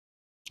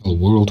Hello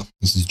world,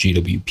 this is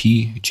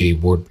JWP, J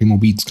Ward Primo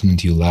Beats, coming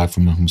to you live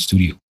from my home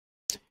studio.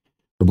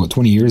 For about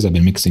 20 years, I've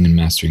been mixing and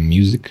mastering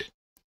music,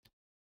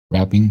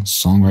 rapping,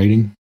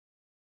 songwriting,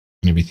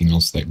 and everything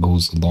else that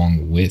goes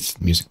along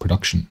with music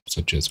production,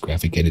 such as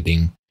graphic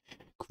editing,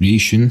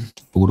 creation,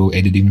 photo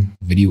editing,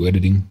 video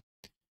editing.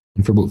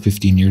 And for about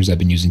 15 years, I've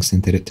been using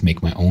SynthEdit to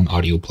make my own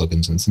audio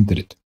plugins in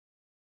SynthEdit.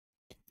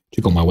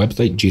 Check out my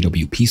website,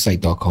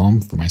 jwpsite.com,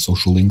 for my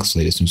social links,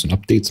 latest news and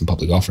updates, and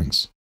public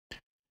offerings.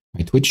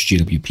 My Twitch,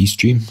 JWP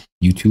stream,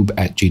 YouTube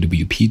at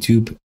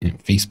JWPtube,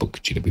 and Facebook,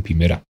 JWP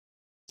Meta.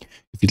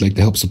 If you'd like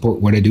to help support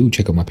what I do,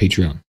 check out my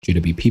Patreon,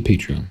 JWP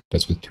Patreon.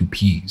 That's with 2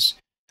 P's.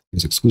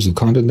 There's exclusive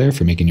content there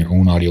for making your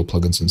own audio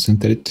plugins in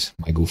SynthEdit,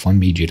 my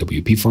GoFundMe,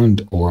 JWP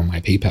Fund, or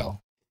my PayPal,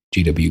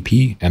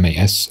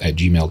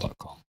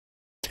 jwpmas@gmail.com.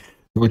 If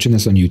you're watching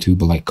this on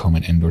YouTube, a like,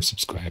 comment, and or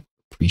subscribe.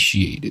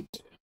 Appreciate it.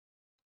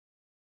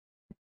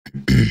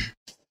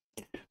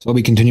 So I'll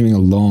be continuing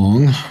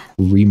along,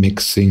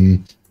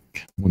 remixing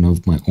one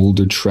of my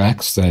older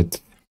tracks that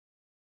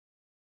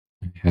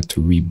I had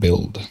to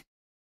rebuild.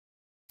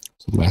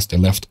 So last I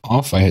left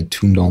off, I had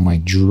tuned all my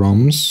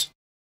drums.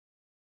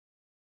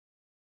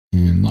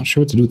 And I'm not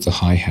sure what to do with the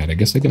hi-hat. I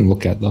guess I can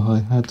look at the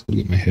hi-hat. I'll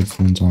get my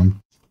headphones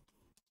on.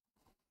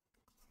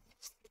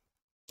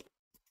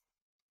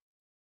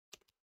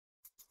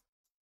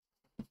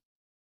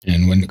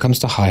 And when it comes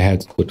to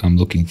hi-hats, what I'm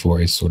looking for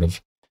is sort of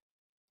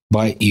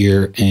by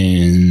ear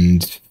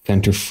and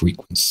center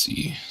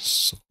frequency.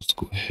 So let's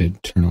go ahead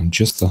and turn on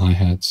just the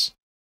hi-hats.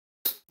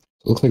 It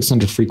looks like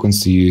center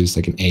frequency is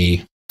like an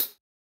A.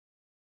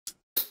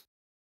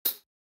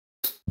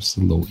 Just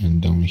the low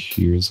end down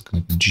here is looking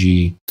like a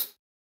G.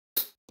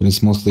 But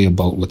it's mostly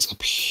about what's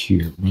up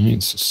here,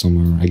 right? So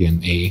somewhere,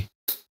 again, A.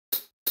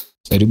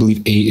 So I do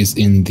believe A is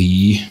in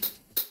the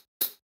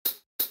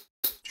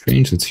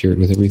range. Let's hear it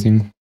with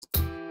everything.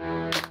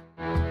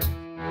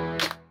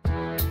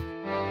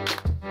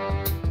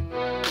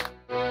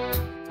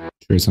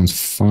 Sure, it sounds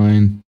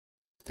fine.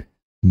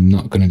 I'm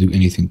not going to do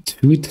anything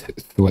to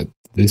it. So at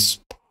this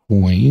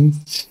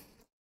point,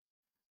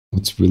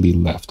 what's really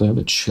left? I have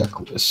a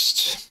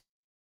checklist.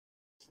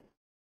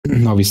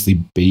 Obviously,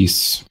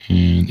 bass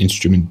and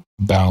instrument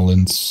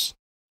balance.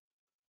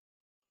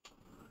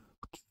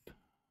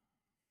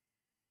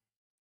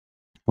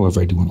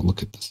 However, I do want to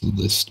look at this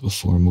list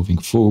before moving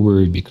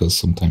forward because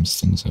sometimes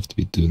things have to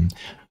be done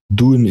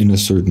in a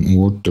certain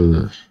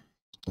order.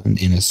 Done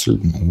in a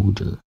certain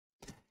order.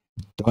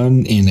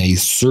 Done in a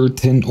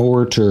certain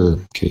order.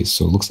 Okay,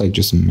 so it looks like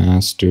just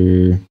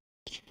master,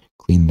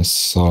 clean the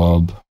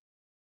sub.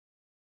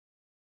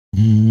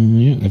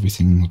 Yeah,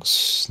 everything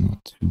looks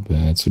not too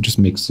bad. So just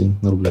mixing,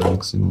 a little bit of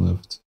mixing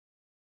left.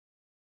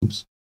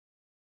 Oops.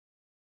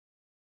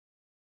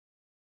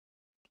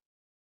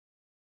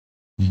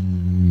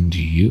 And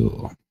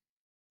yeah.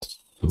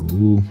 So,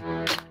 in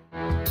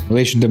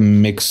relation to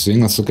mixing,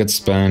 let's look at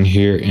span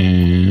here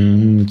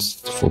and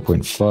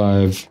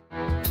 4.5.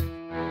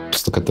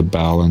 Just look at the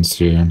balance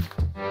here.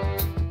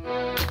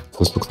 So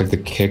this looks like the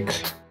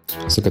kick.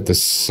 Let's look at the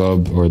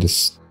sub or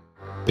this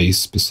bass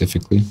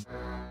specifically.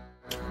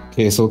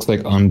 Okay, so it looks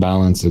like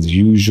unbalanced as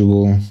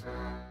usual.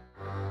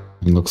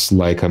 It looks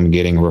like I'm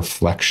getting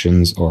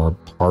reflections or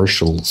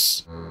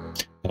partials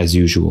as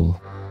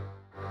usual.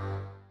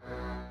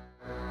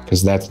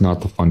 Because that's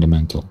not the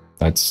fundamental.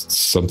 That's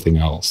something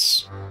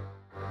else.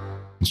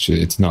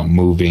 It's not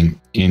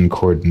moving in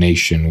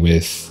coordination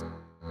with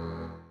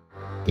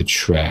the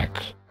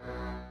track.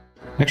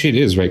 Actually, it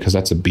is, right? Because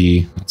that's a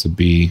B. That's a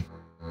B.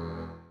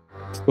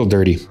 It's still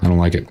dirty. I don't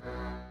like it.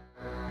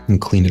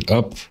 And clean it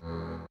up.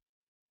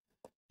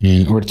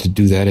 And in order to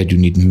do that, I do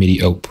need MIDI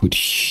output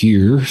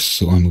here.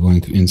 So I'm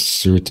going to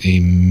insert a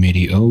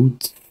MIDI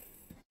out.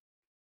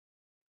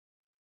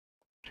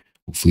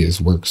 Hopefully this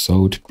works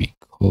out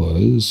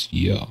because,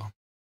 yeah,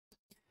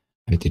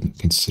 I didn't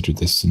consider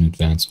this in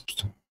advance.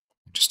 Oops, I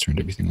just turned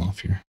everything off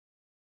here.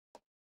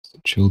 So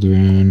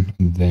children,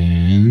 and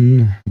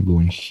then I'm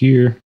going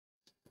here.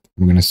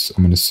 I'm gonna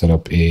set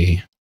up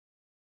a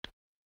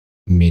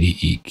MIDI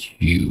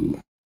EQ.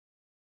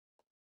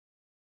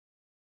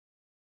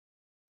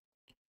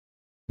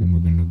 Then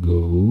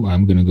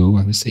I'm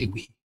gonna say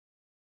we.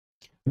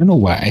 I don't know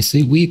why I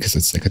say we, because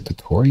it's like a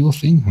tutorial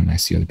thing when I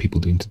see other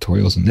people doing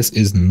tutorials, and this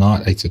is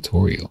not a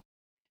tutorial.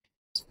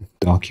 It's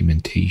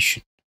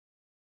documentation.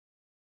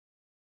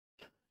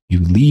 You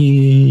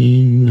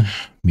lean,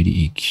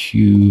 MIDI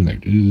EQ, there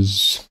it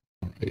is.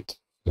 All right,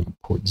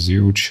 port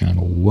 0,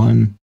 channel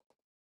 1.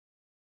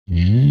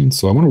 And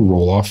so I want to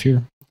roll off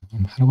here.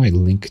 How do I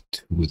link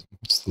to it?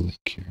 What's the link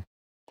here?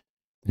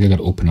 I think I got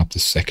to open up the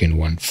second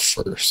one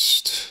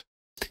first.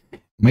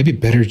 Might be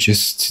better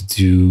just to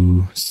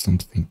do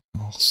something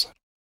else.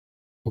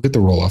 We'll get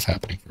the roll off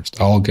happening first.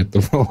 I'll get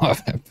the roll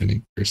off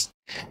happening first.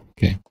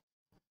 Okay.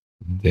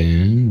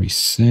 Then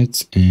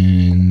reset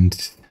and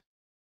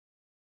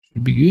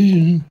should be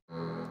good.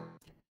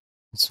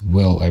 As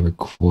well, I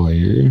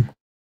require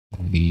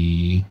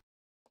the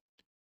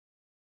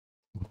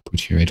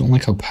output here. I don't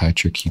like how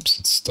Patcher keeps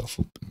its stuff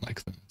open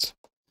like that.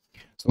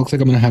 So it looks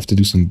like I'm going to have to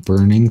do some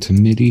burning to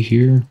MIDI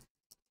here.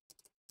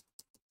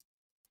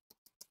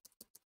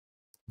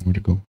 Where'd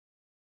it go?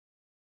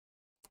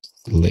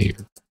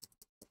 Layer.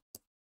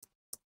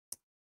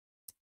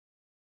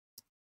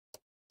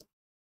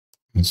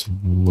 As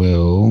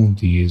well,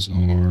 these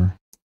are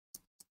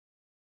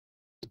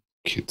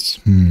kits.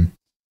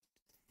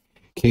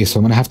 Okay, so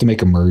I'm going to have to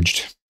make a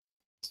merged.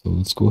 So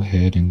let's go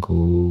ahead and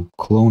go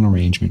clone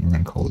arrangement. We're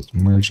going to call this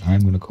merged.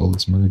 I'm going to call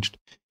this merged.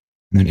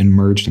 And then in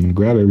merged, I'm going to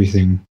grab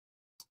everything.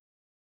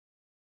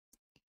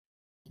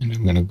 And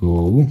I'm going to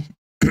go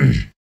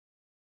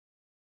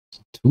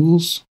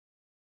tools,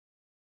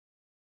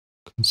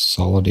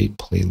 consolidate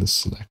playlist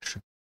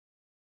selection.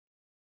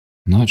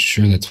 I'm not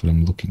sure that's what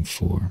I'm looking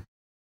for.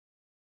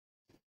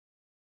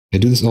 I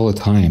do this all the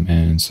time,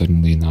 and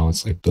suddenly now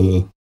it's like,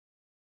 duh.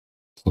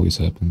 This always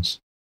happens.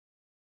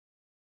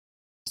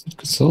 Does it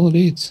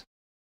consolidate?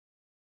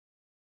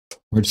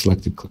 Merge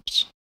selected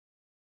clips.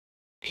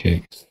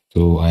 Okay,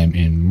 so I'm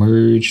in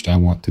merged. I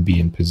want to be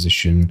in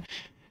position.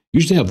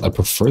 Usually I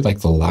prefer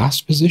like the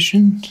last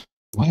position.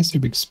 Why is there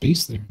a big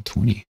space there?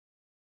 20.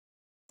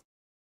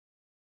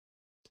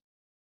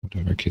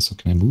 Whatever. Okay, so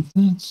can I move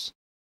that?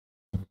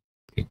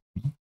 Okay.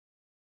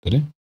 Did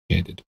I? Yeah,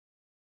 I did.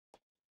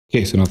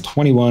 Okay, so now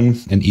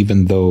 21, and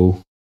even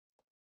though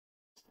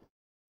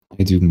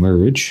I do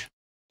merge,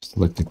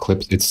 select the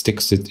clips, it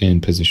sticks it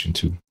in position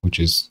 2, which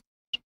is,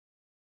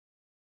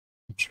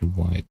 not sure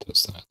why it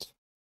does that.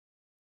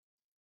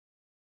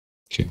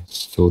 Okay,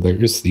 so there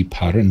is the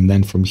pattern, and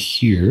then from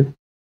here,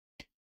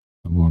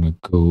 I want to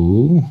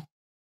go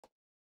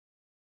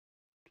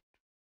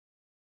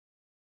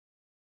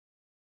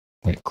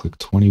right click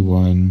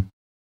 21,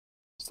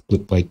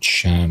 split by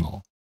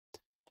channel.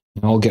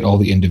 And I'll get all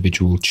the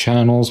individual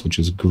channels, which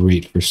is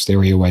great for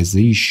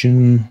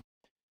stereoization.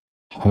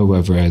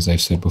 However, as I've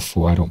said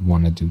before, I don't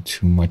want to do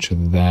too much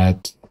of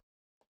that.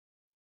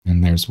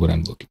 And there's what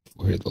I'm looking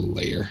for here, the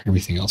layer.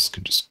 Everything else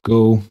can just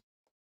go.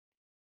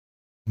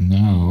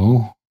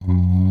 Now,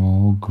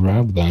 I'll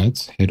grab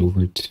that, head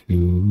over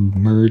to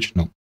merge.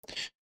 No,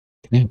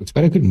 it's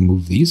bad I couldn't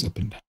move these up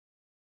and down.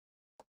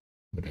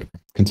 Whatever.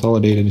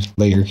 Consolidated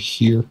layer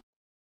here.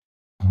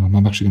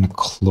 I'm actually going to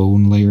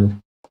clone layer.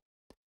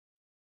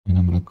 And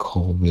I'm going to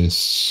call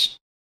this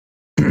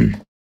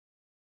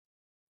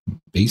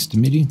base to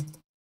MIDI.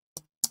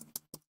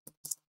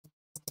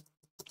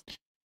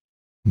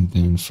 And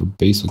then for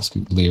base, let's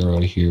get layer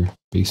out of here.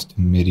 Base to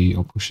MIDI.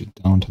 I'll push it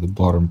down to the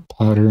bottom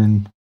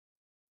pattern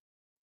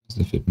as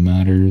if it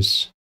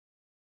matters.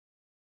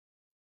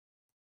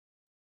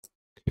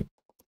 Okay.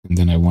 And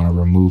then I want to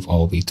remove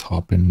all the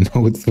top and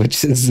node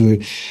switches,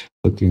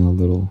 looking a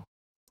little,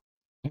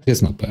 actually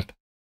it's not bad.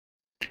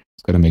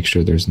 Just got to make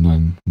sure there's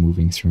none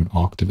moving through an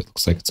octave. It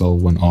looks like it's all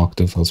one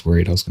octave. I was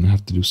worried I was going to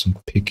have to do some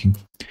picking.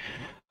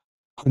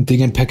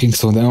 Hunting and pecking.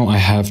 So now I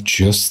have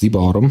just the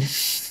bottom,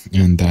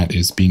 and that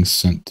is being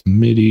sent to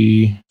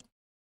MIDI.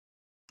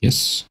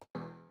 Yes.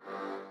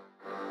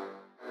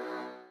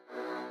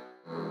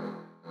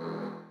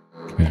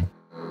 Okay.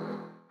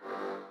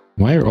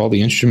 Why are all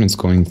the instruments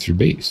going through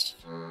bass?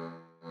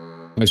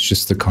 That's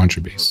just the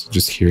contrabass,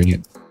 just hearing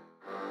it.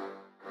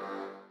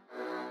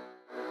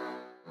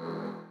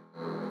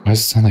 Why does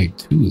it sound like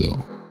 2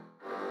 though?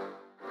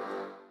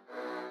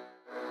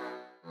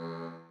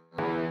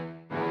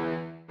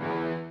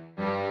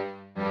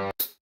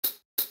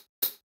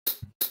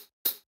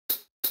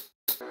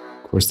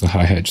 Of course, the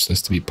hi-hat just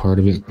has to be part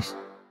of it. Is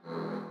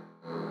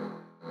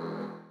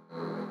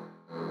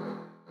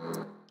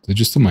it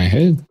just in my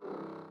head?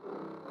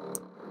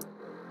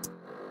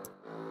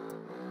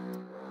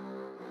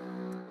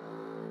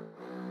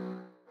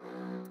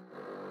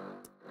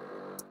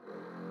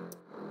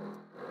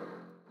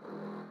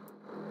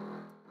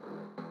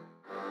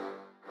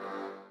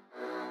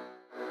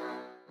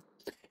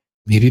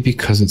 Maybe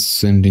because it's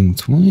sending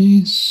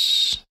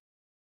twice?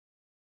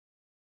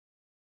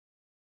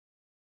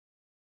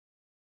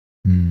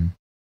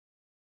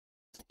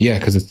 Yeah,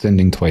 because it's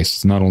sending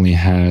twice. It not only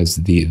has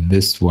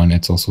this one,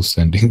 it's also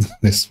sending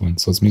this one.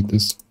 So let's mute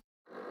this.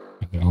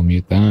 Okay, I'll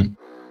mute that.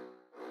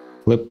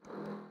 Flip.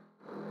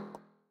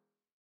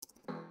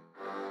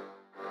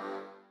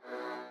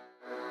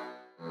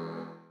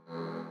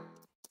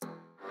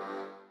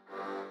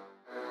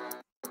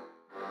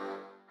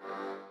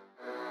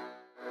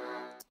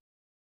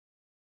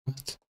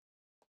 What?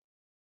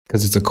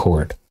 Because it's a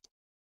chord.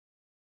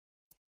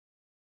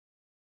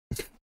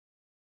 It's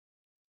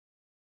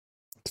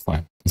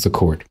fine. It's a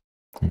chord.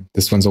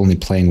 This one's only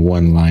playing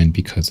one line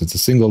because it's a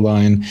single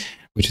line,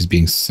 which is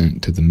being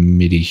sent to the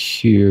MIDI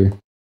here.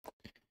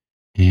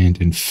 And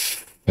in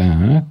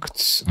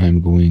fact,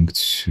 I'm going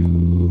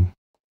to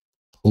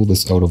pull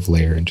this out of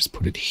layer and just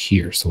put it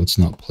here so it's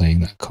not playing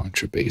that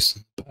contrabass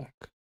in the back.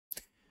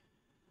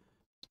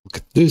 Look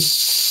at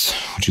this.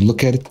 Would you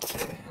look at it?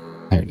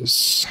 There it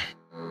is.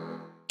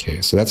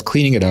 Okay, so that's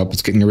cleaning it up.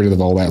 It's getting rid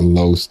of all that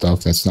low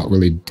stuff that's not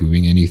really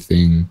doing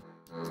anything.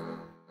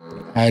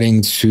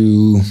 Adding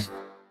to,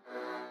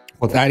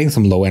 well, it's adding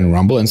some low end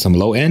rumble and some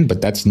low end,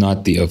 but that's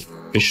not the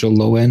official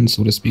low end,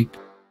 so to speak.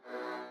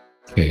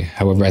 Okay,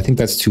 however, I think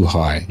that's too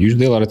high.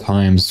 Usually a lot of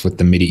times with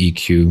the MIDI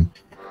EQ,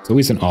 it's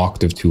always an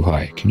octave too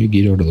high. Can you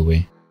get out of the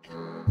way?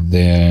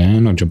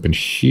 Then I'll jump in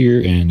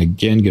here and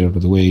again get out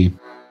of the way.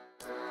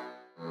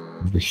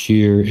 Over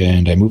here,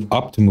 and I move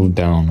up to move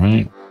down,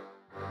 right?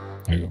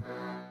 There you go.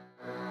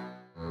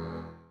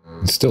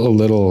 It's still a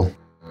little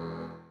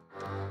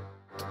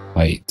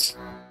tight.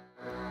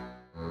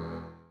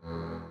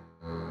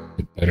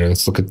 Bit better.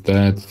 Let's look at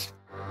that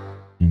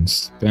and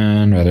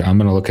span. Rather, I'm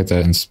gonna look at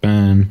that and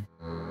span.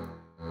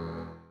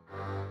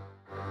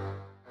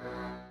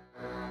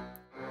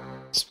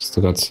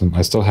 Still got some.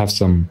 I still have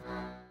some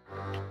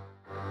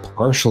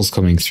partials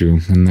coming through,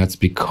 and that's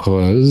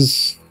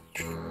because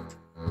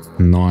it's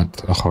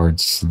not a hard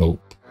slope.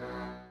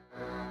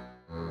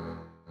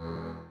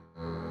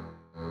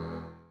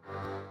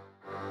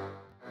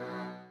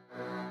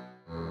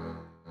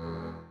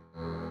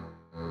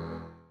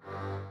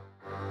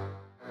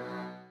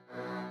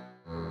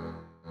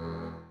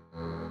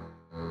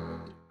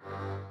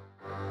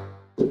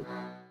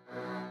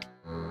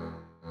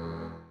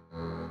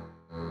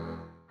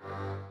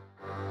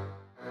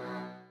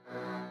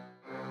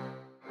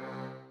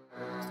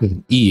 There's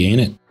an E,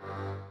 ain't it?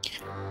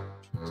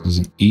 There's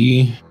an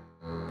E.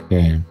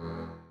 Okay.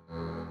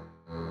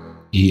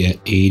 E at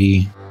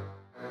 80.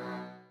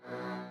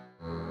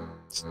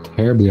 It's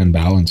terribly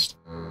unbalanced.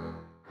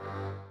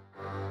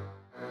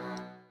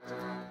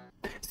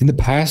 In the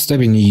past, I've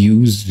been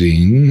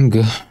using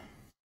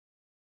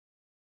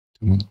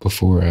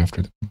before or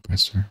after the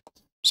compressor.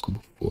 Let's go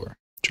before.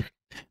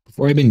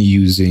 Before I've been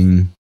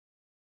using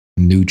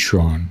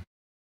Neutron.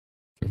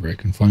 If ever I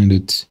can find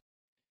it.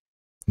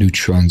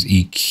 Neutron's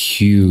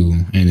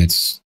EQ, and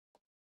it's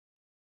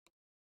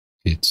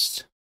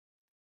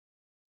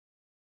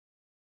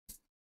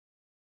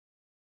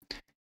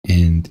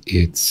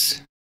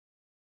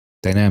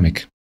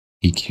dynamic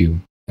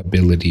EQ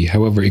ability.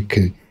 However,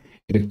 it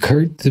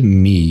occurred to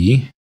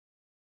me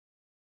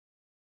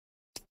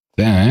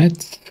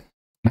that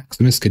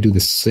Maximus could do the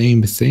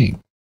same thing,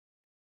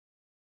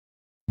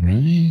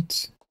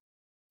 right?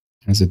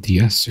 As a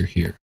de-esser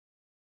here.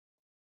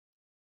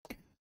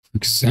 For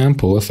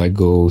example, if I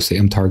go, say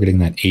I'm targeting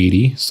that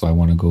 80, so I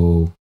want to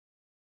go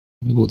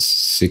about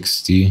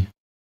 60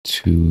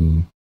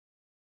 to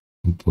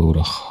about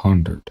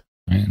 100,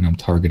 right? And I'm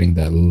targeting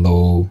that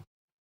low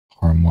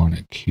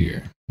harmonic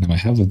here. Now I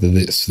have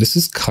this. This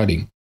is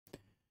cutting.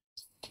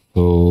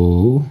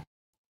 So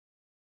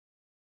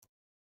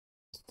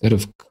instead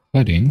of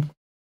cutting,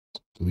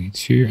 delete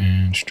here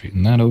and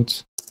straighten that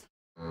out.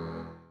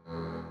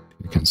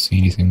 I can't see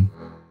anything.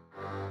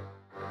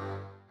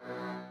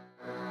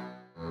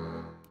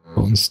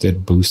 Well,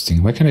 instead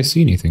boosting. Why can't I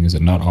see anything? Is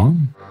it not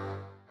on?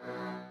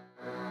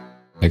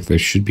 Like there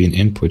should be an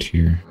input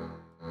here.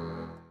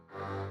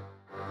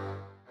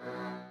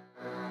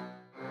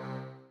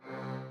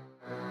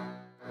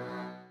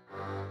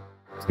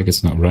 It's like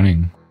it's not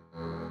running.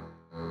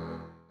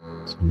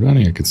 It's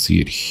running. I can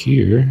see it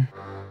here.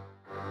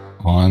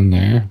 On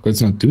there. But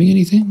it's not doing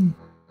anything?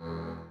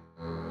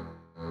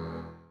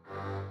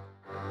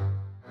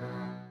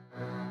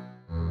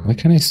 Why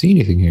can't I see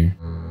anything here?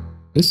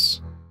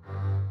 This?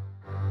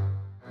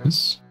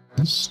 This.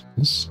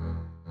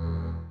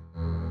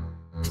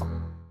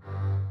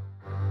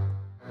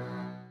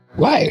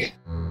 Why?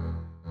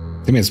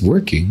 I mean, it's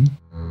working.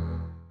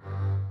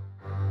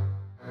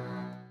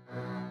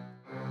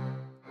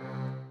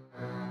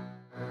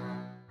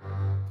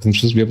 I'm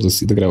supposed to be able to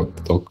see. Look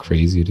at how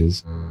crazy it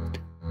is.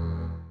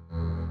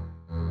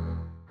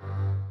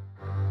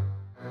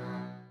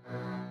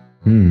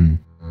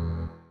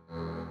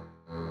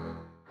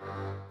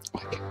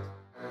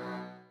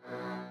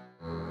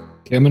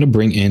 Okay, I'm going to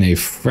bring in a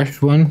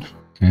fresh one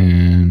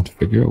and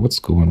figure out what's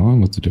going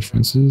on, what the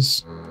difference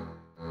is.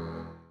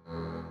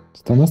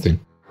 Still nothing.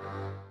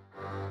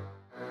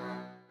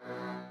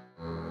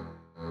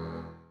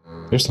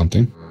 There's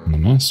something in the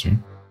master.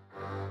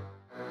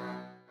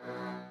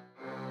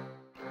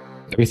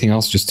 Everything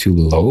else just too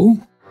low?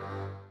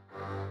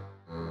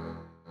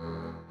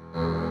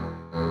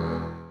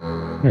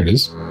 There it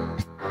is.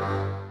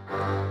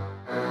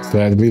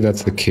 So I believe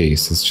that's the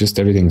case. It's just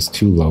everything's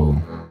too low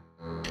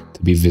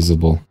to be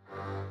visible.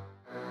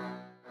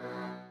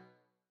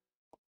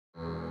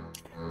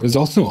 There's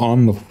also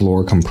on the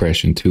floor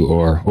compression too,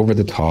 or over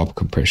the top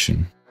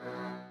compression,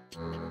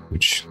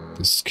 which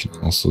this can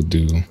also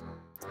do.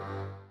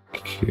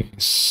 Okay,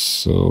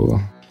 so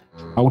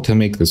how to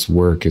make this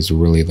work is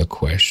really the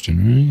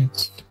question,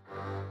 right?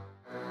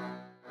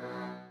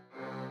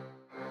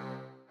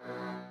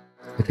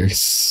 Like I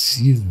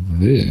see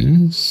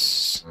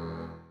this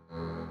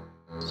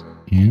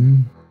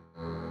in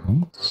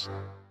what?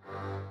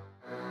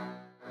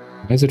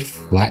 Why is it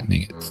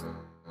flattening it?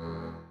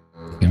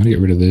 Okay, I'm gonna get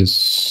rid of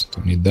this.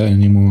 Don't need that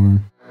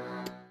anymore.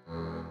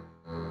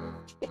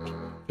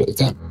 Like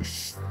that.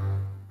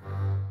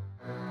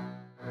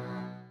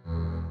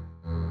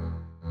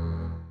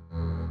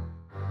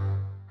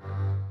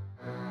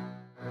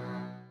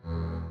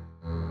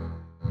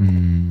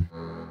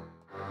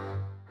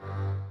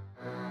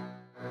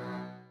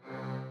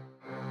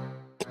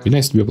 Be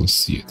nice to be able to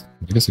see it.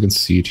 I guess I can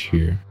see it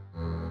here.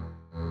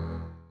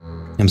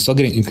 I'm still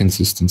getting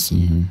inconsistency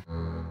here.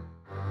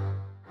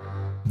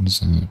 What is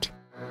that?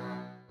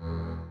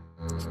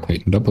 It's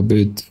tightened up a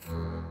bit.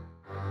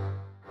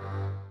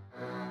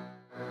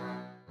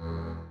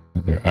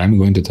 There, I'm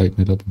going to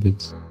tighten it up a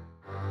bit.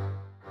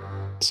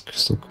 It's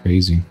still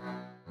crazy.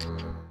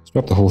 Let's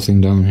drop the whole thing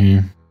down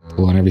here.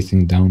 Pull on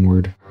everything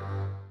downward.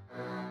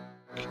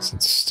 Guess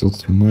it's still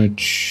too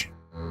much.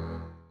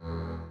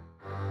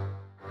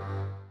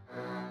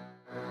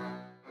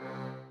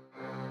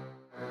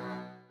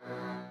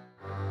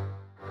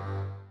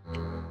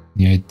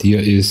 The idea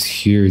is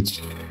here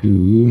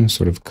to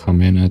sort of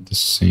come in at the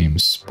same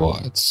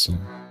spot. So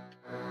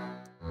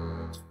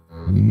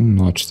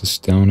notch this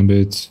down a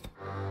bit.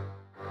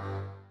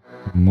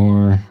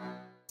 More.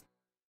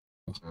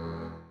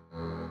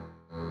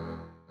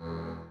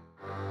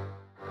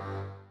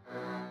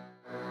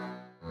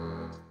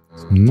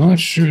 I'm not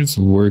sure it's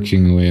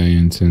working the way I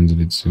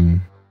intended it to.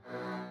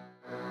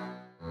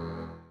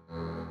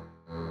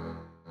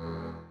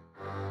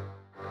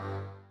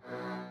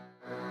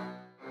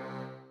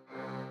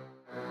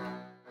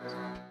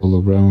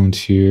 Pull around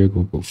here, go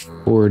about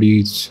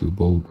 40 to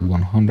about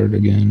 100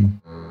 again.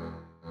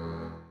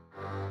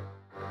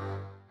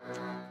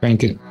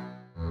 Crank it.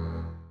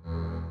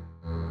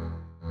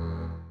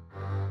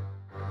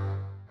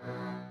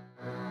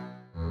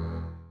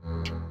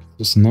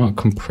 It's not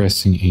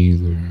compressing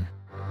either.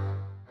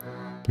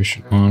 Push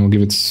it on, we'll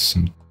give it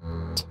some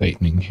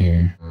tightening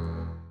here.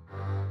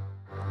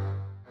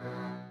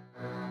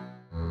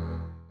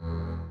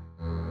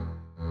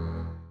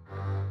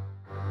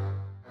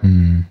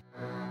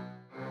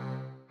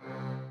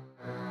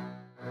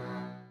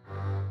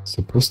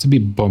 Supposed to be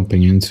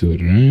bumping into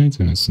it, right?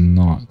 And it's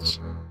not.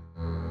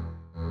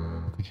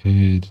 Look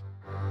ahead.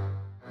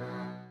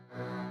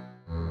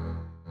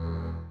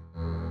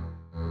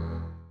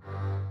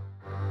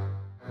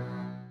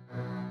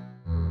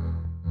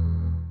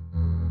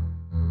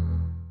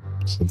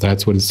 So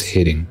that's what it's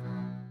hitting.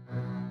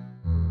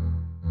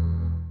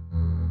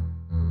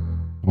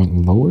 I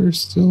went lower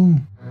still?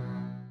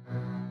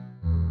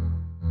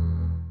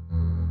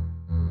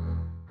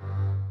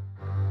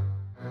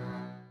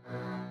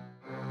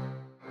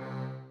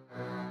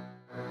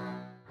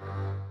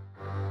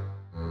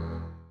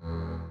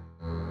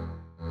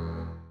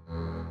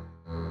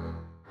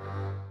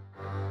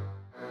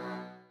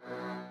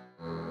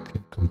 Okay,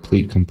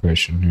 complete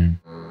compression here.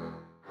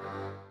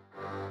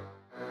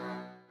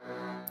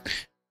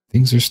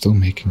 Things are still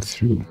making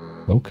through.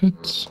 Low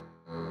cuts?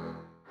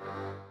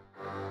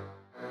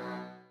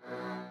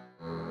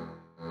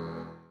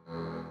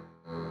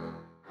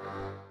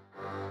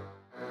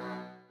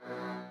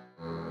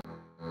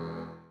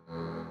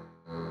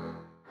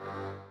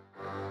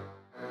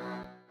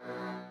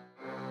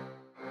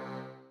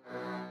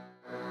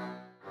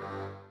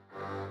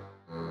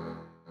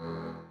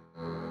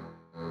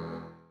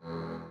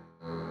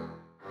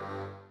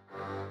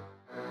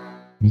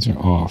 These are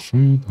off,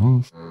 right?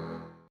 Off.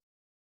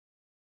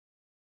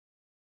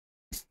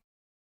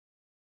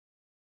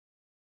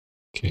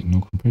 Okay, no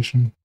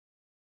compression.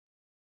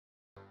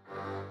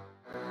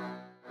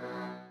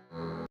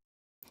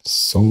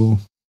 Solo.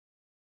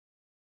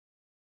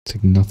 It's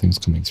like nothing's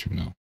coming through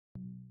now.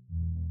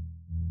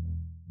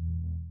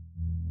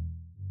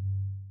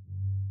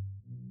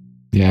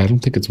 Yeah, I don't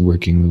think it's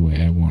working the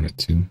way I want it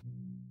to.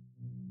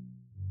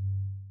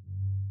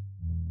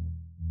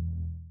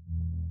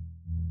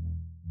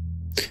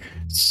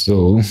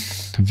 So,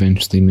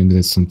 eventually maybe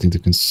that's something to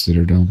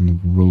consider down the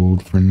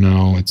road. For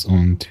now, it's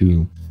on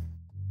to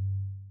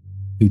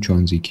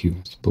Neutron's EQ,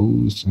 I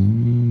suppose.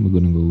 We're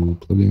gonna go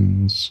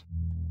plugins.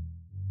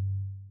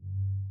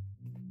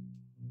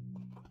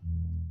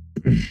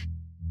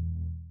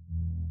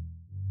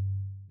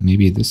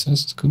 Maybe this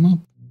has to come up.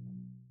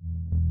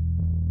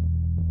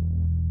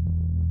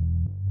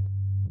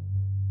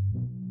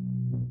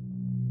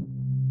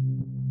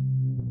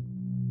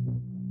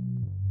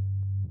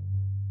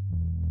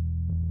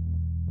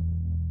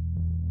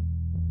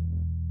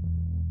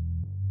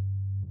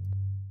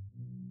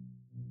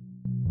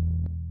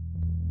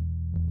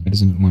 Why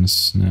doesn't it want to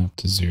snap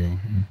to 0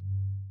 here?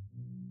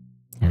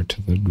 Or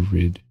to the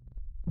grid?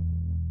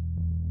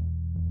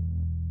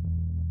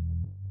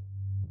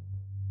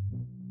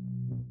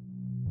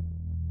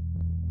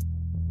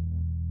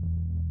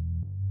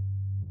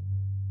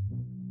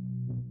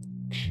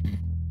 Okay.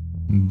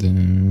 And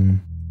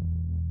then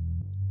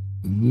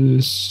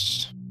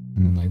this,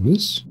 and then like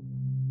this.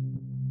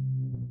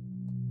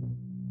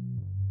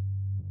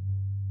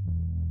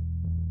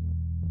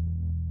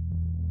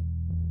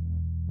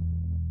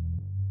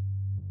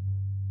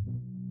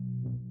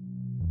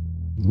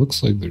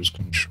 Looks like there's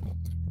control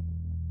there.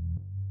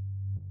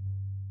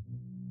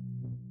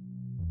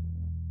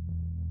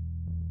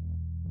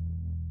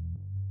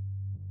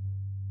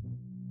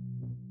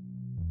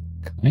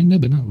 Kinda,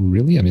 but not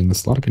really. I mean,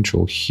 there's a lot of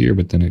control here,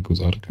 but then it goes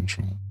out of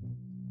control.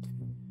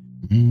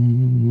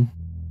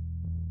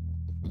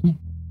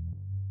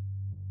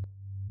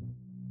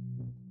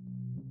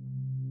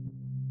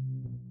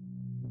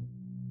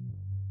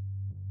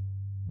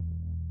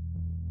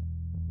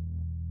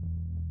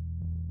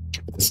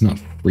 It's not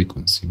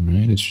frequency,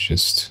 right? It's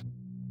just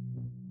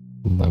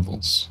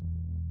levels.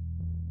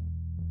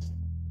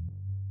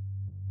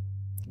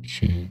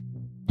 Okay.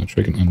 I'll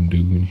try and undo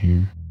in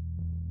here.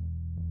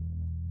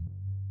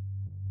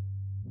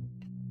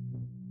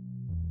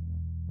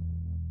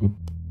 Oop.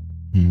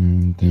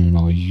 And then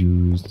I'll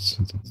use,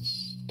 since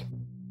it's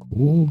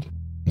hold.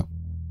 No,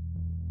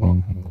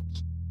 wrong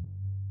hold.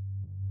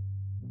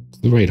 It's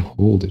the right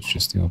hold, it's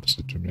just the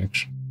opposite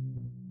direction.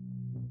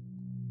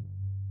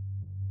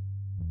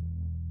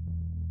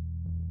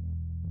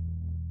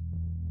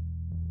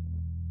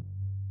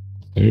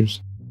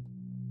 There's.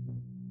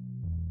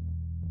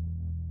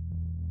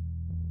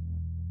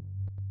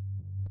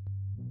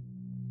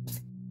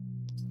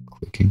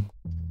 Clicking.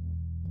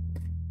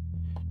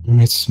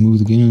 Alright,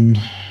 smooth again.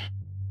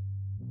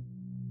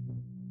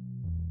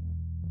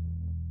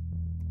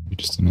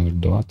 Just another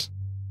dot.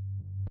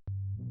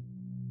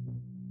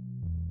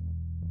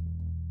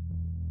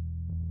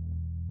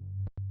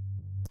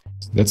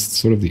 So that's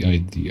sort of the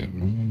idea,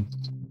 right?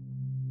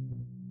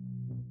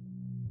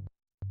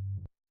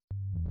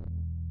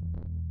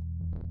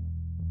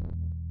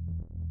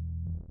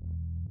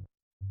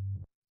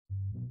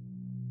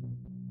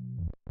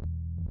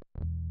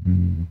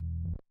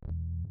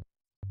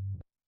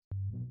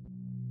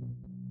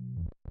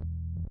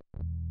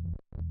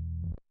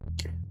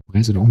 Why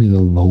is it only the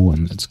low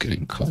one that's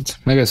getting cut?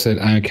 Like I said,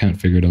 I can't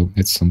figure it out.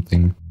 It's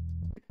something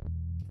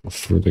for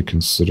further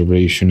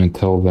consideration.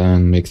 Until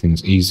then, make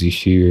things easy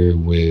here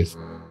with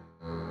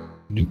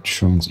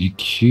Neutron's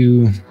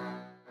EQ.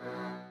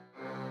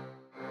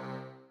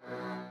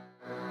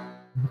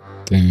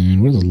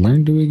 Then what does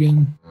learn do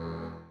again?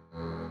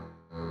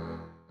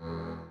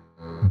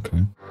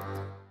 Okay.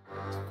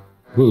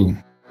 Woo.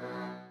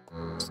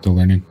 Still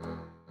learning.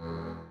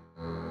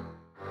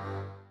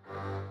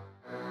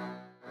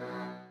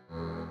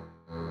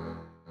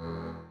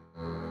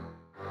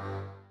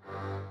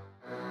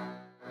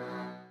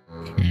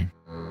 Okay.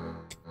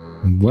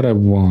 What I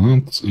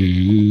want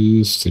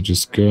is to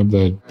just grab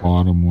that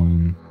bottom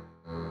one.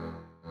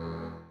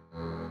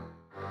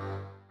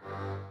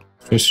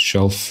 Just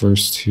shelf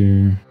first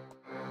here.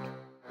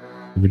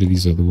 Get rid of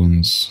these other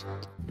ones.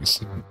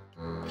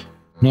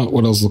 Not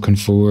what I was looking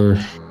for.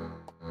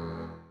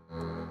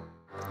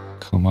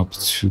 Come up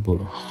to about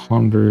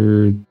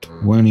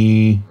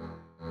 120.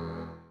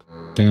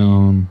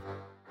 Down.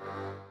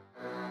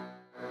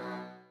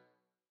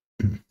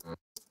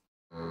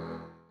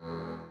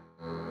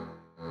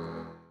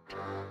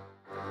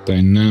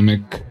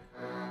 Dynamic.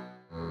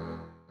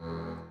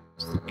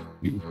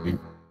 Here.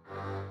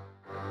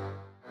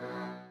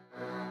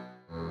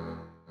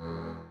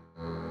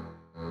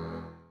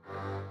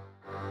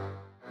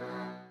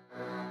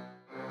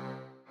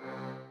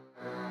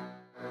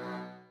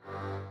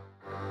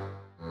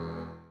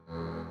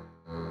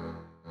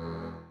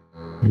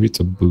 Maybe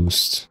it's a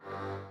boost.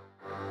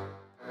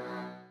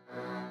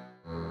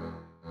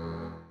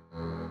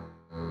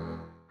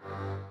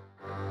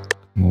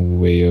 Come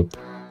way up.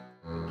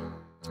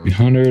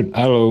 300.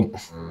 Hello.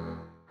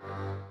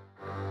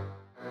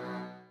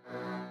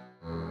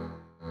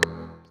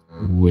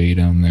 Way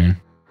down there.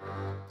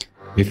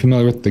 Are you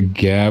familiar with the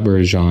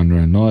gabber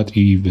genre? Not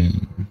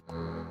even.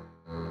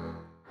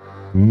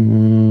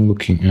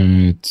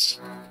 Looking at.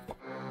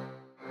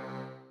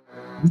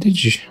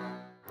 Did you?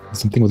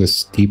 Something with a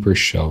steeper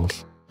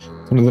shelf.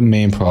 One of the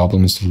main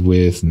problems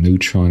with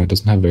Neutron, it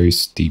doesn't have very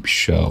steep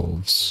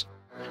shelves.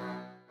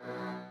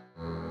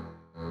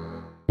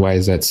 Why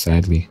is that,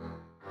 sadly?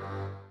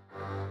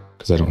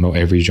 Because I don't know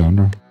every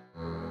genre.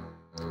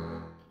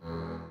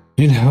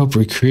 Need help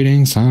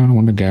recreating sound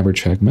on the gabber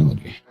track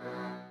melody.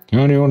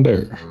 Anyone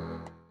there?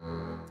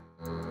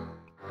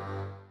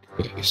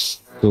 Okay,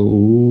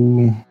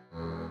 so...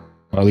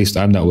 Or at least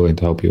I'm not willing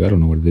to help you. I don't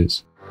know what it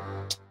is.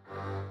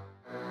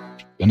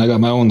 And I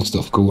got my own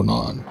stuff going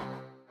on.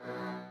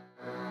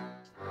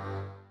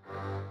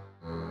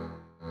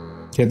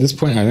 Okay, at this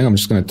point, I think I'm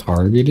just going to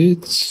target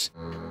it.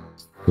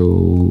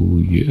 So,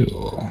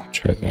 yeah,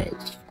 try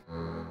that.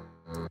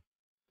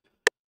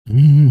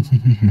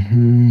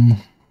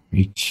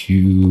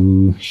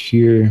 EQ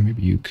here.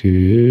 Maybe you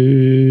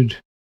could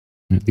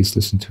at least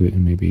listen to it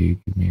and maybe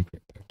give me a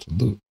great back to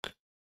look.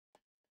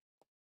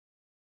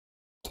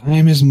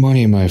 Time is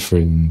money, my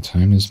friend.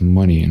 Time is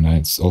money, and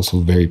it's also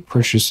very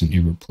precious and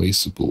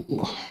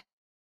irreplaceable.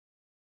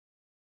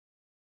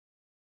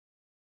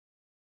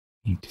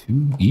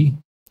 E2, E?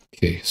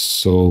 Okay,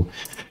 so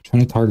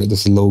trying to target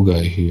this low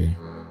guy here.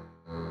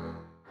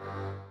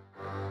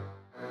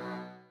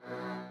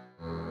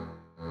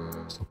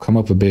 So come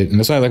up a bit, and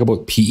that's what I like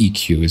about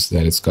PEQ is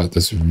that it's got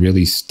this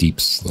really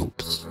steep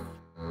slopes.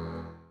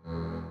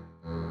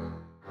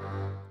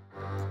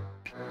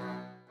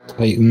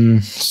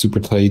 Tighten, super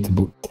tight,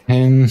 about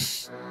 10.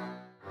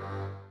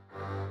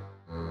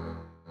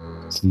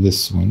 So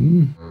this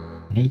one,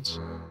 right?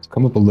 Let's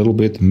come up a little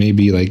bit,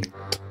 maybe like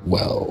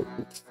 12.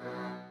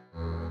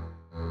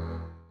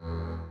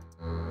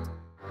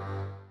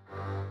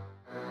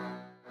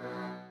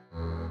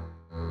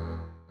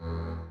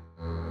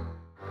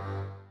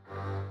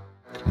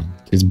 Okay.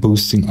 It's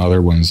boosting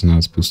other ones now.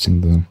 It's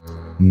boosting the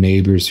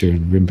neighbors here.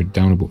 Rimp it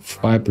down about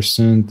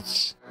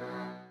 5%.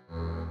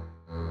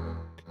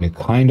 Okay,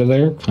 kind of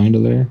there, kind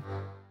of there.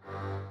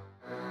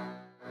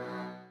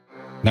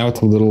 Now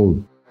it's a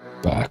little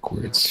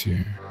backwards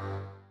here.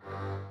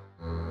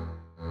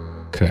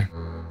 Okay.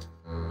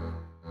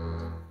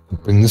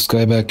 Bring this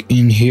guy back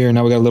in here.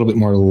 Now we got a little bit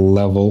more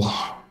level.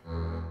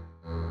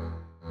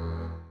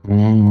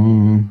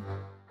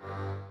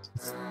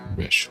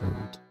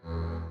 Threshold.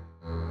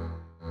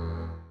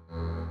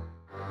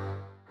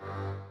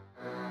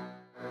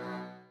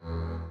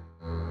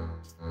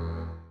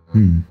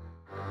 Hmm.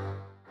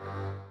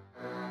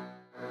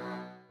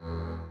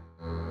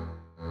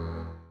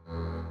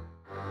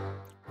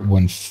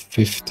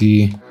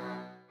 150.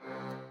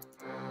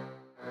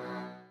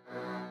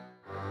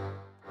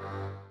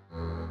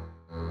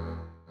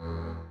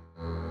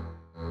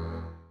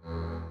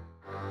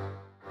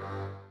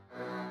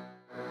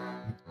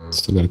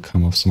 Still gotta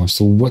come off somewhere.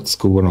 So what's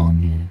going on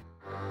here?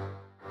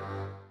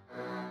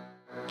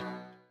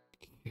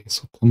 Okay,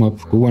 so come up,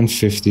 go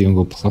 150 and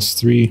go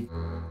 +3.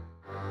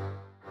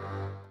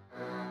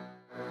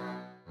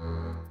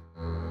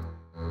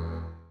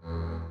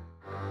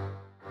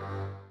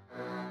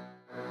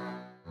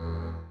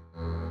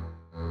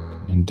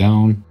 And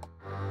down.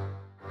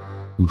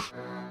 Oof.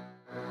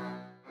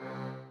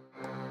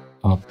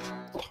 Up.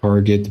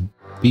 Target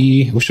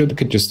B. I wish I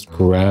could just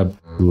grab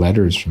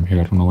letters from here.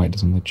 I don't know why it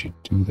doesn't let you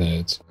do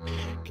that.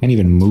 Can't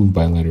even move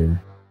by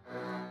letter.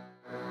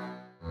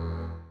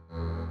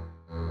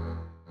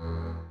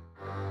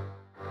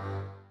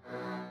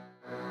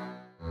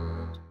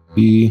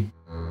 B.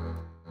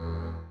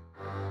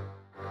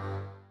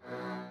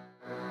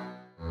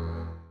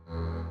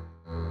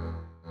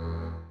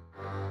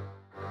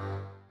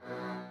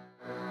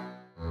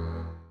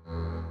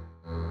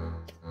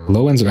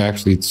 Low ends are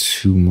actually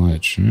too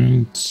much,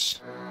 right?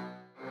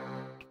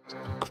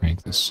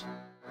 Crank this.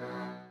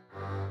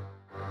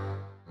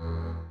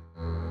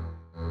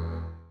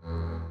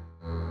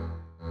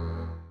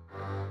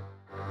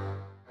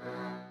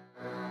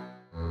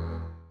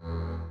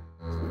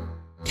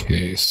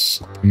 Okay,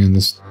 so bringing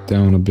this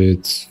down a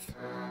bit.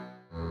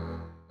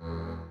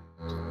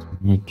 Too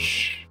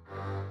much.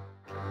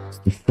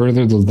 The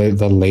further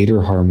the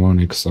later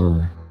harmonics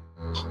are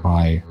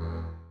high.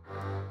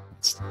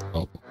 That's the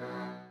problem.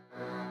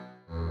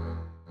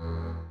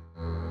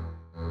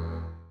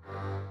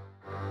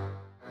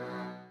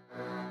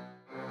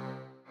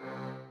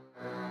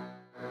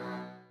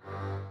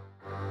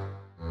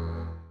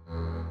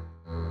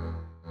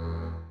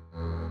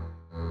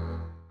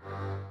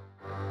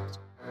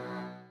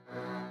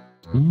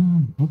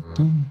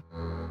 Okay.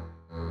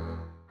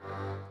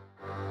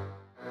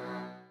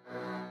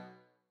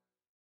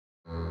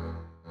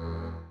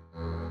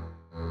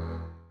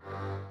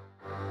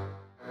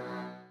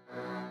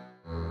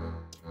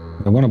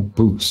 I want to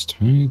boost,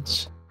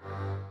 right?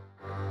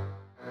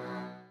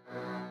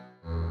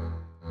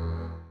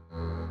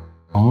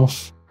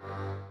 Off.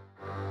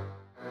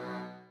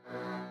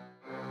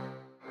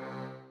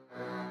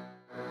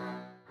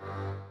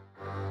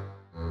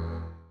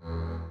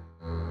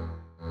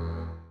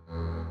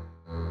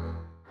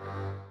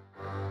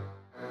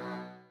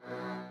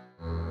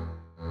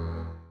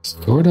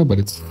 Sorta, but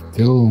it's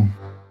still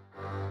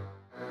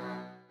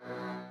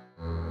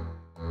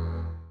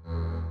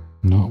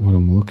not what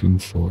I'm looking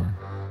for.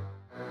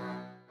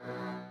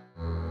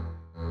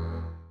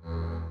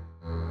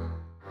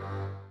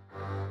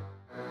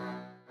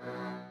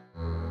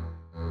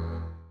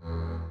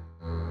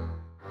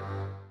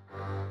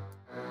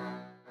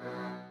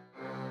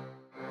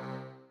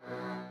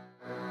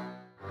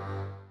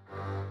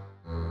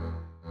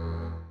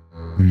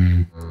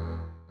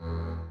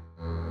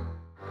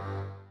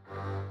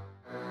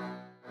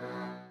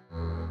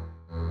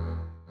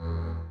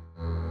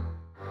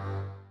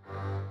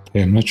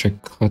 Okay, I'm gonna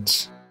check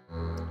cuts.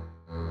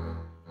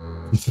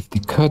 50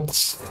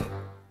 cuts.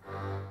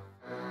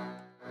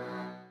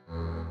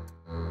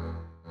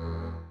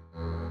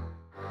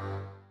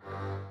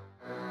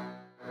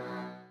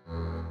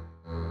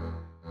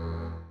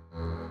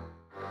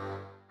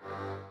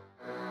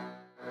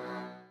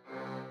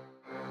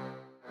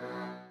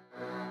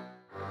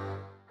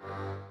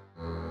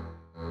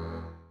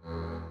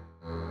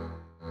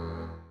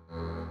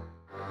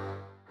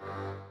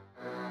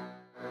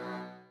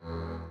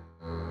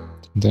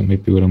 That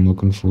might be what I'm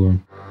looking for.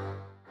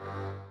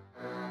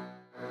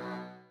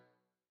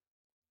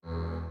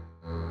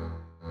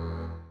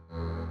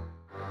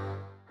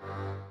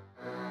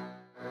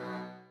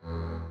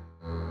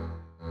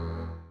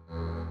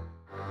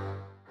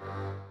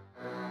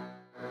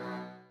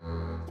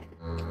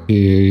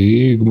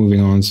 Okay,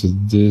 moving on to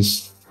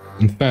this.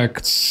 In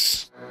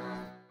fact,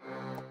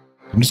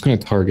 I'm just going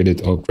to target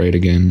it outright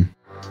again.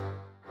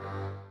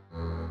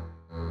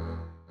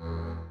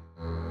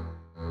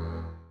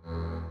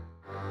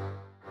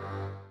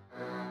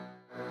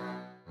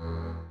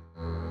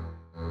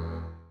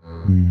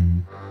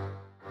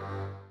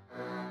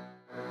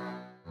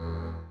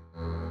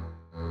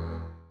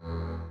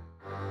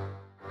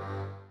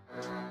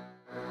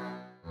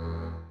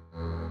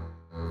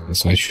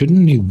 So I shouldn't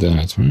need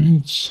that,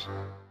 right?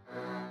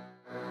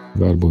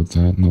 Forgot about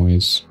that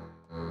noise.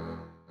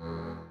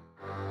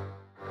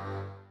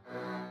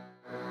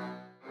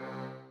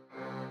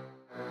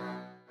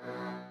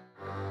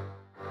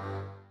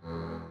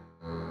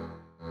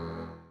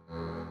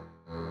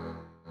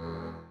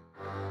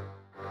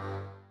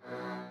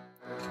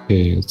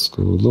 Okay, let's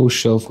go low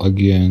shelf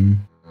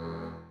again.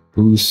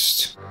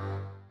 Boost.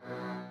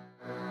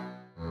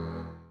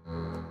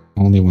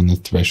 Only when the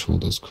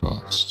threshold is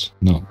crossed.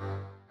 No.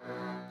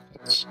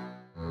 That's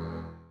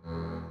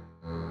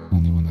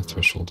only when the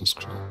threshold is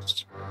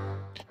crossed.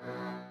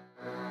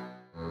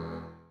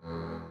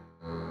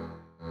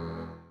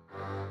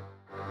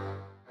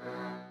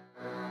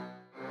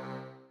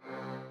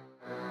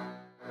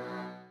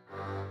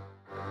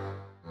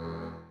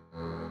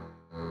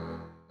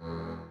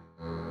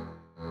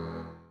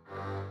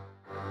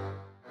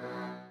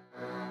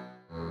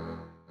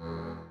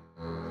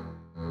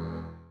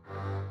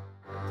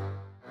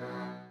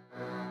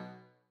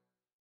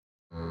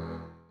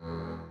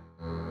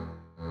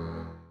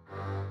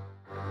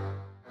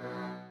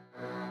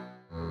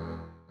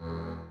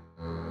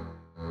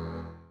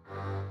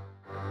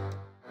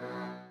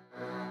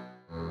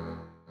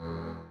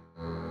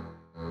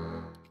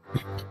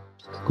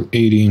 Go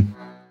 80.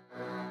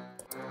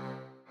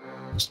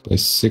 Just by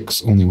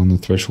 6 only when the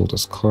threshold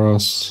is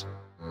crossed.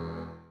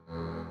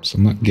 So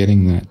I'm not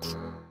getting that.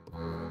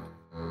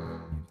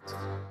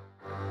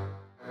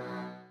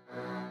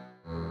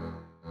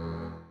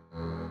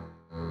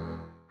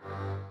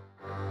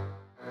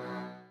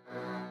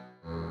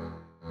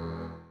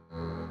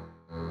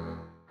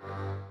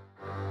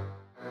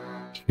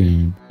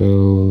 Okay,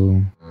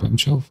 go button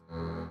shelf.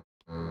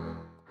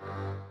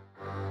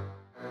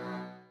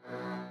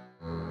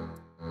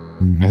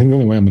 I think the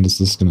only way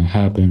this is going to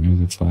happen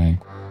is if I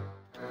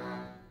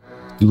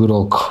do it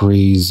all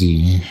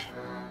crazy.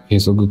 Okay,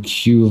 so I'll go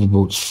Q of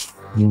about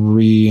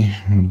 3.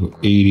 I'm going to go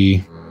 80.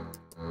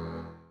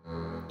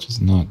 Which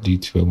is not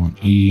D2, I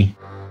want E.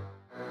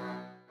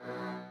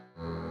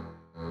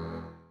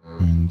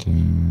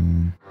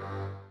 And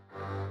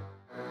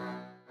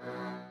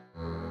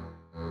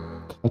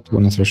cut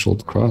when the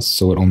threshold cross,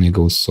 so it only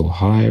goes so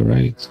high,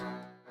 right?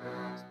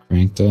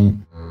 Crank that.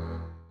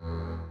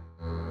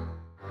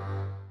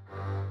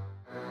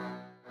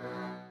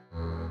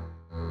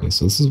 Okay,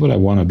 so this is what I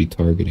want to be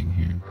targeting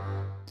here.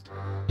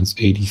 It's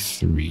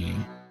 83.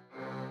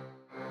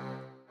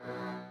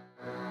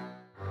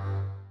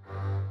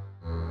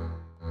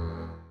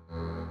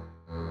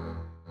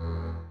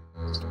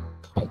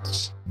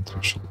 Cut and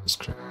threshold is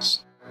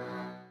crossed.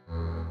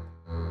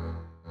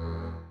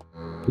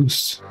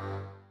 Boost.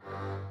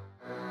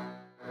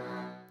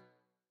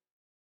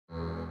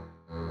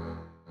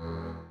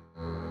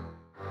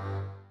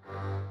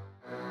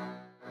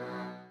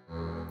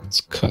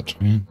 It's cut,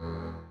 right?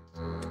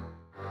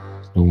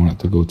 I don't want it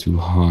to go too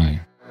high.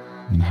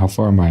 And how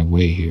far am I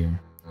away here?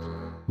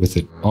 With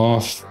it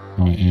off,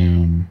 I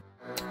am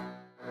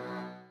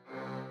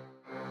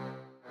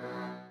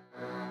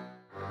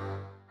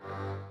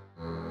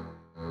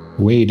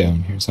way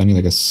down here. So I need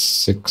like a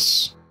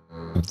 6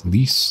 at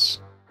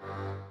least.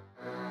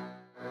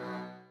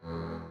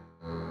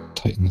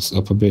 Tighten this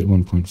up a bit.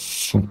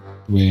 1.4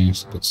 way,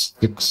 so that's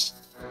 6.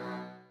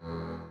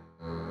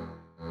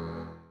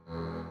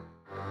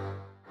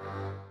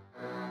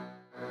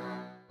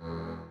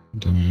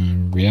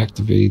 And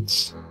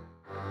reactivates.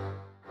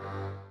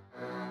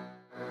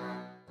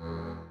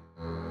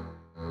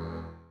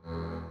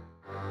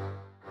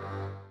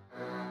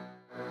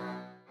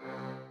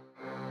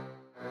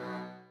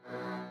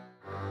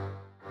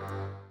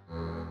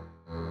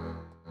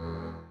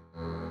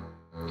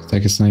 It's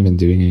like it's not even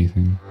doing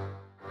anything.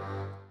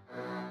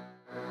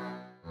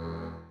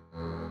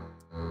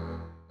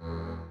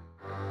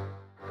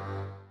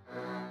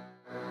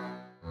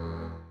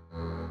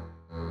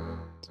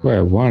 It's where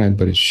I want it,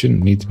 but it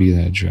shouldn't need to be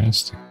that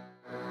drastic.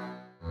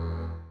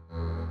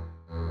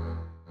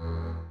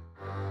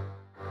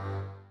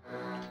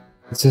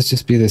 Let's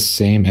just be the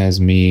same as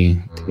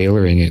me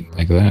tailoring it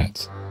like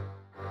that.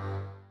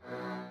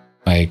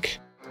 Like,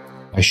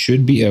 I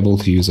should be able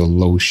to use a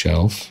low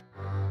shelf.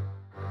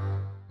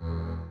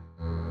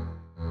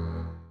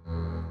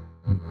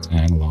 It's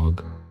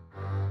analog.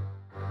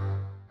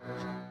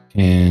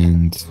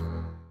 And,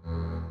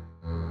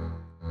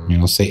 you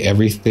know, say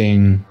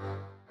everything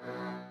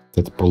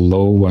that's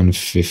below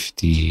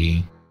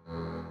 150.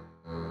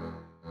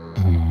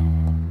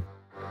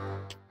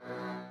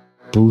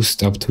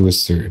 Boost up to a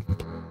certain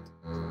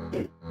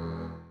point.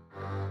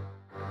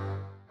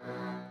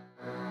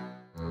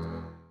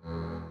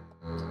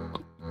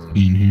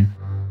 In here.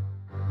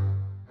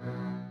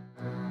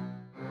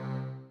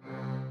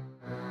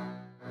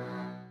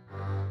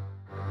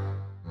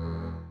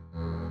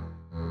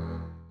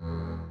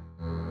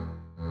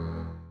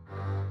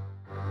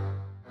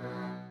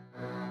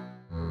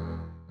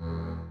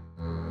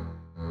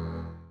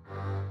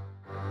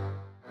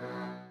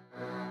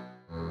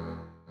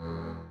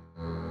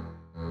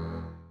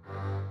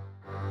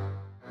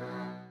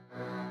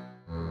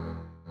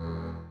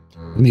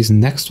 And these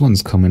next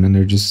ones come in and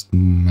they're just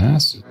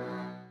massive.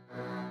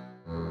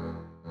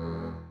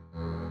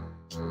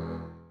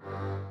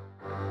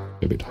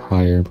 A bit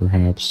higher,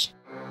 perhaps.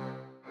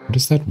 What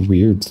is that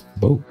weird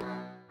slope?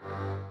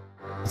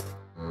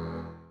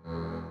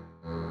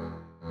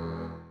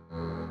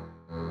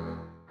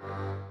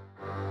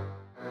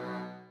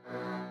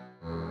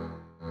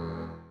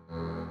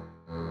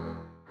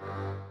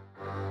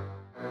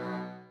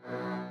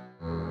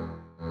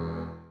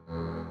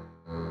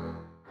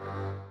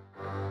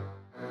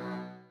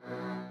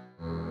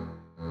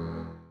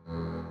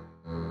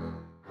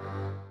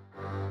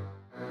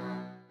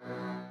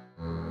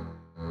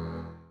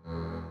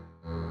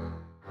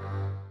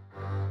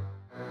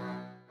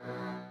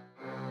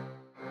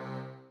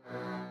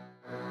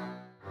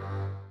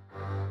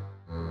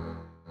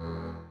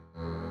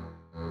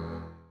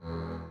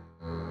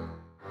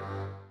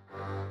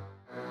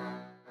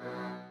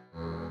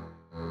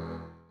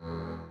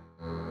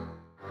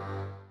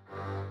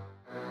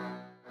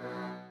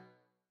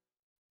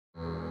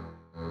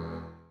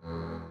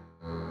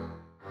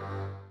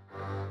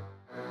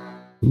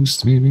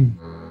 Boost, maybe?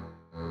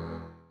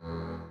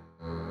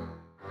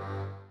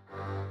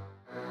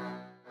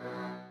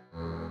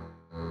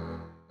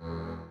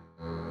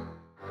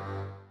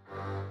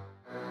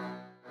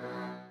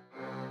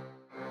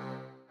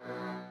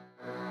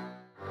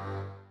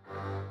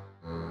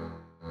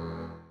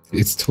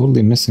 It's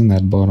totally missing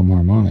that bottom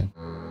harmonic.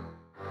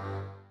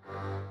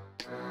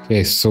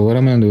 Okay, so what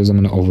I'm gonna do is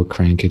I'm gonna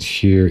overcrank it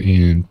here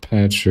in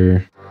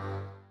Patcher,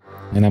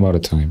 and I'm out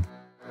of time.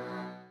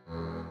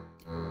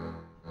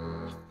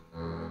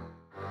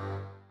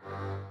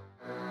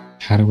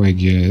 How do I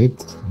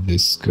get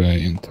this guy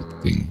into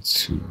thing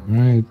 2,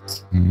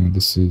 right?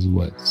 This is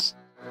what?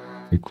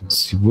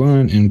 Frequency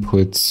 1,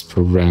 inputs,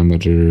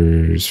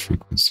 parameters,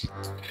 frequency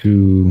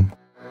 2.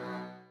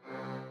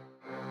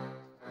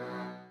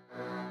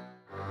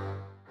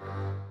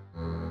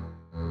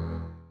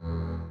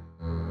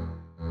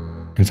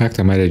 In fact,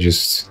 I might have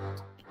just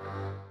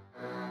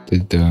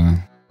did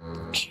the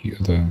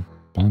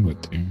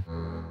bandwidth here.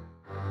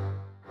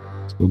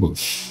 Let's go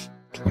about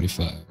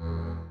 25.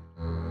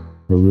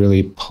 We're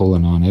really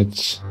pulling on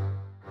it.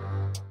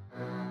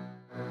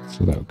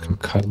 So that we can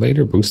cut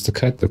later, boost the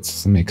cut.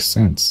 That makes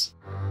sense.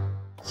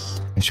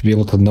 I should be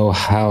able to know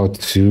how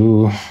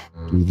to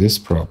do this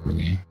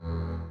properly.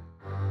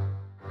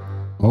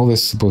 All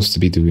this is supposed to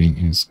be doing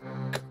is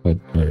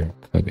cutting,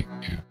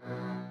 yeah.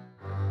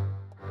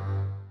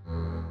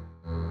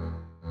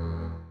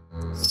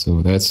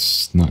 So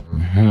that's not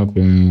gonna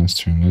happen. Let's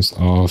turn this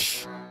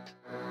off.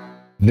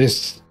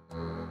 This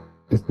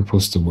is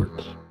supposed to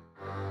work.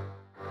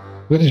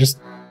 But it's just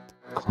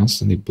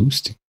constantly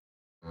boosting.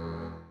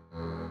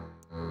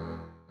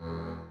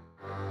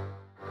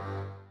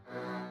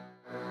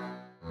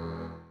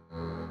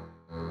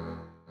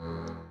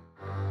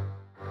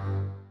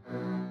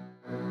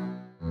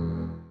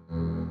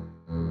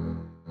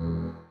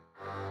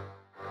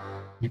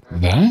 Like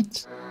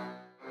that?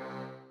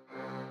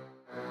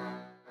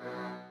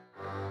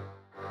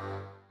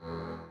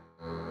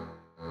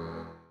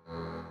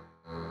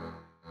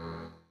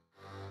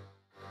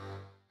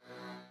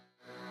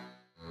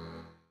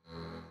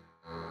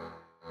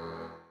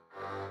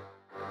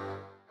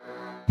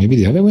 Maybe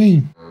the other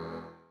way?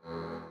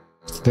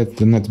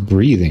 Then that's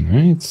breathing,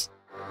 right?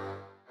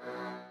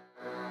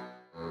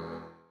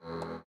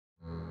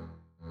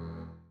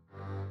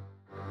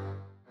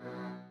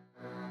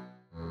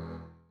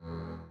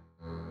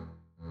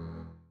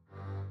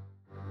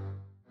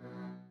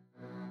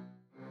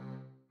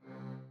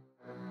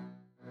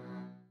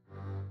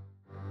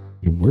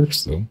 It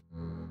works though.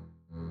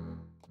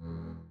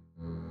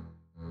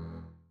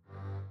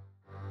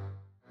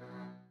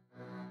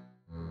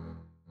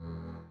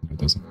 It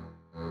doesn't.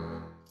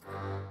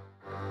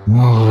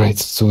 Alright,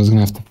 so I was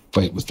gonna have to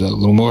fight with that a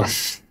little more.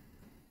 Check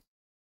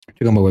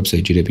out my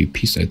website,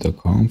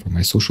 jwpsite.com, for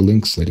my social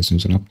links, latest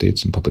news and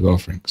updates, and public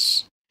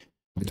offerings.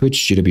 My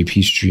Twitch,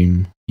 JWP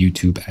stream,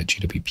 YouTube at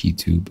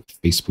JWPTube,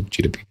 Facebook,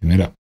 JWP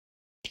Meetup.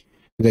 If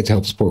you'd like to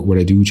help support what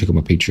I do, check out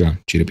my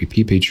Patreon,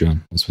 JWP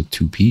Patreon. That's with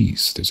 2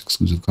 P's. There's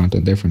exclusive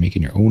content there for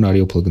making your own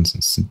audio plugins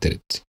and synth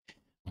edit.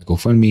 My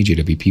GoFundMe,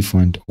 JWP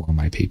Fund, or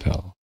my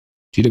PayPal,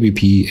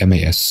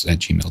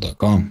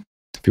 jwpmas@gmail.com.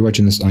 If you're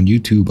watching this on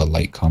YouTube, a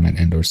like, comment,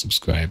 and or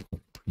subscribe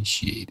would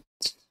appreciate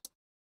it.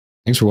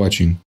 Thanks for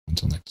watching.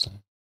 Until next time.